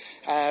doing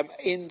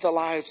in the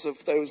lives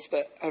of those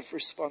that have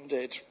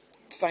responded.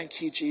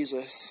 Thank you,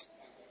 Jesus.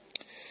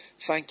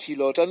 Thank you,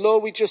 Lord. And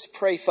Lord, we just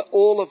pray for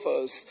all of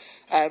us.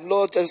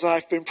 Lord, as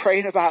I've been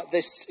praying about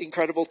this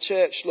incredible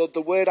church, Lord,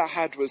 the word I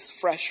had was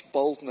fresh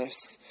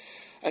boldness.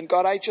 And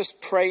God, I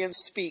just pray and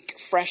speak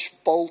fresh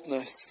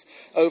boldness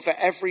over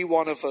every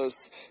one of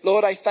us.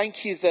 Lord, I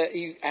thank you that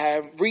you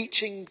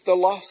reaching the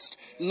lost,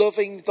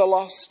 loving the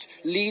lost,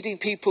 leading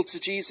people to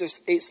Jesus,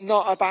 it's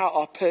not about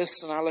our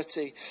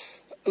personality.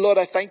 Lord,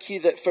 I thank you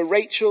that for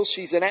Rachel,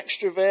 she's an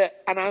extrovert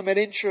and I'm an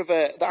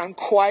introvert, that I'm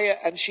quiet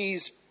and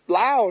she's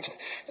loud,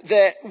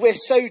 that we're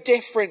so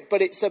different,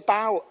 but it's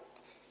about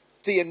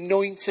the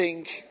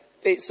anointing.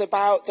 It's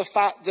about the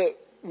fact that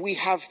we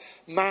have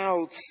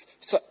mouths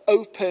to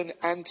open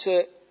and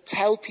to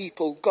tell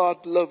people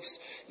God loves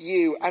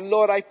you. And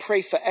Lord, I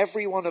pray for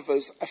every one of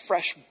us a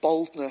fresh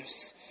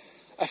boldness,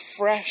 a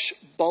fresh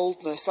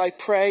boldness. I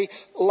pray,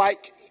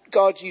 like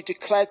God, you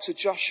declared to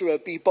Joshua,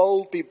 be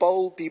bold, be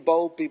bold, be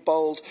bold, be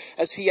bold,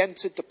 as he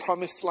entered the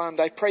promised land.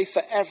 I pray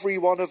for every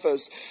one of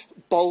us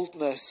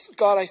boldness.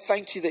 God, I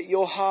thank you that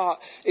your heart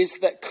is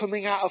that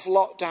coming out of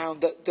lockdown,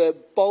 that the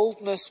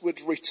boldness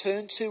would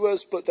return to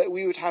us, but that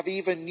we would have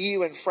even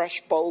new and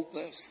fresh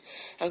boldness.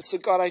 And so,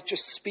 God, I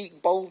just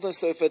speak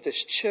boldness over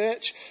this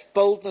church,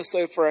 boldness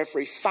over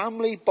every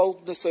family,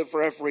 boldness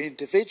over every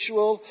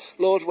individual.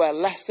 Lord, where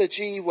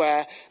lethargy,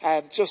 where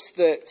just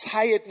the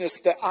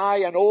tiredness that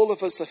I and all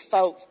of us have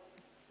felt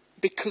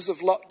because of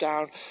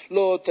lockdown,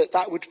 Lord,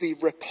 that would be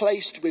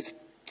replaced with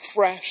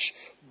fresh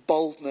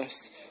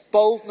boldness.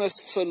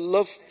 Boldness to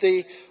love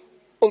the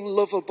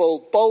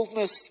unlovable,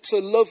 boldness to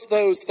love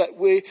those that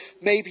we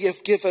maybe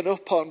have given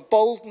up on,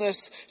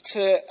 boldness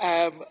to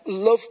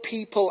love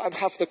people and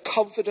have the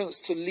confidence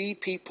to lead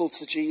people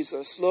to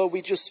Jesus. Lord,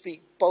 we just speak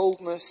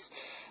boldness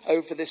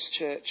over this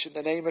church in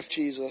the name of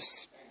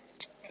Jesus.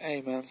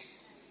 Amen.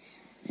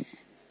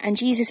 And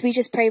Jesus, we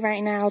just pray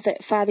right now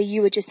that, Father,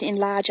 you would just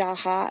enlarge our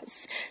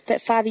hearts. That,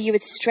 Father, you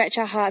would stretch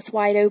our hearts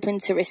wide open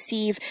to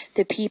receive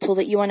the people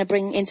that you want to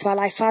bring into our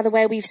life. Father,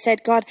 where we've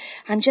said, God,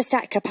 I'm just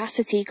at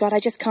capacity. God, I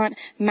just can't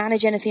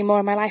manage anything more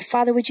in my life.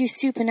 Father, would you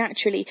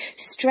supernaturally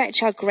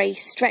stretch our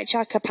grace, stretch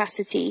our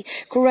capacity,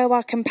 grow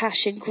our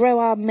compassion, grow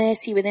our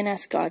mercy within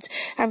us, God.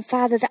 And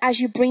Father, that as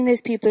you bring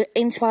those people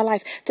into our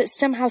life, that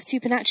somehow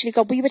supernaturally,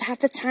 God, we would have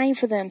the time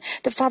for them.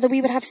 That, Father,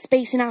 we would have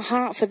space in our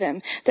heart for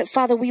them. That,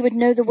 Father, we would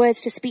know the words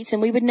to speak to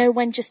them. We would know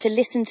when just to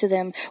listen to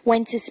them,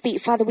 when to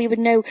speak. Father, we would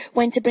know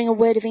when to bring a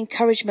word of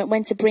encouragement,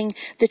 when to bring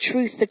the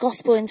truth, the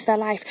gospel into their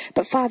life.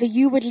 But Father,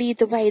 you would lead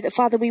the way. That,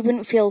 Father, we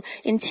wouldn't feel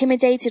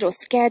intimidated or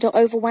scared or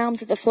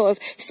overwhelmed at the thought of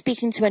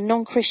speaking to a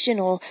non-Christian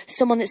or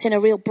someone that's in a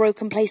real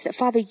broken place. That,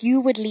 Father,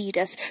 you would lead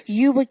us.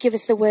 You would give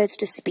us the words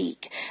to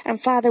speak. And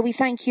Father, we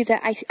thank you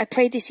that I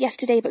prayed this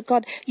yesterday, but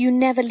God, you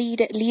never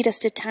lead us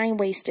to time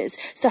wasters.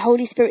 So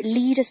Holy Spirit,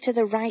 lead us to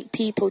the right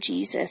people,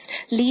 Jesus.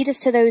 Lead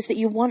us to those that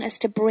you want us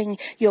to bring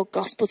your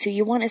gospel to.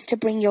 You want us to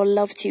bring your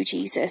love to,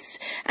 Jesus.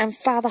 And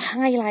Father,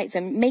 highlight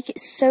them. Make it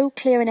so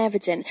clear and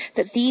evident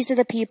that these are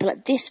the people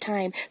at this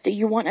time that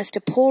you want us to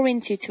pour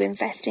into, to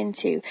invest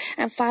into.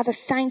 And Father,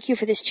 thank you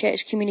for this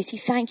church community.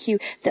 Thank you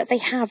that they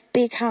have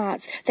big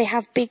hearts, they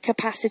have big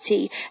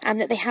capacity, and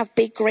that they have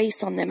big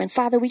grace on them. And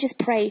Father, we just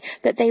pray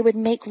that they would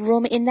make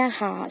room in their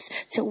hearts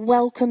to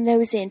welcome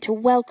those in, to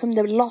welcome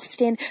the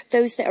lost in,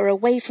 those that are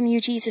away from you,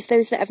 Jesus,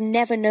 those that have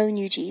never known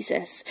you,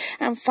 Jesus.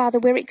 And Father,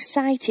 we're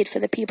excited for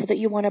the people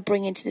that you want to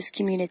bring into this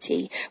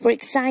community. We're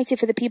excited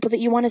for the people that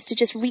you want us to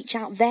just reach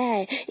out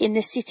there in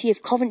the city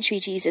of Coventry,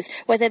 Jesus,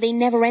 whether they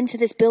never enter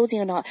this building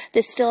or not.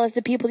 There's still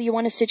the people that you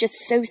want us to just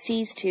sow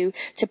seeds to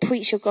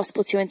preach your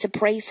gospel to, and to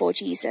pray for,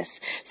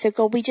 Jesus. So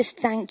God, we just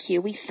thank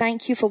you. We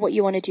thank you for what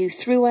you want to do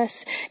through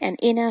us and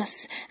in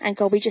us. And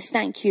God, we just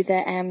thank you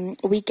that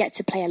we get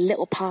to play a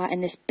little part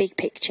in this big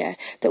picture,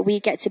 that we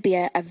get to be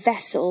a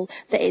vessel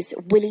that is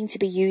willing to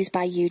be used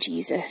by you,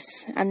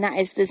 Jesus. And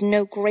there's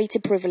no greater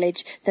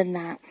privilege than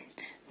that.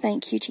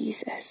 Thank you,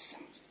 Jesus.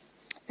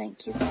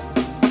 Thank you.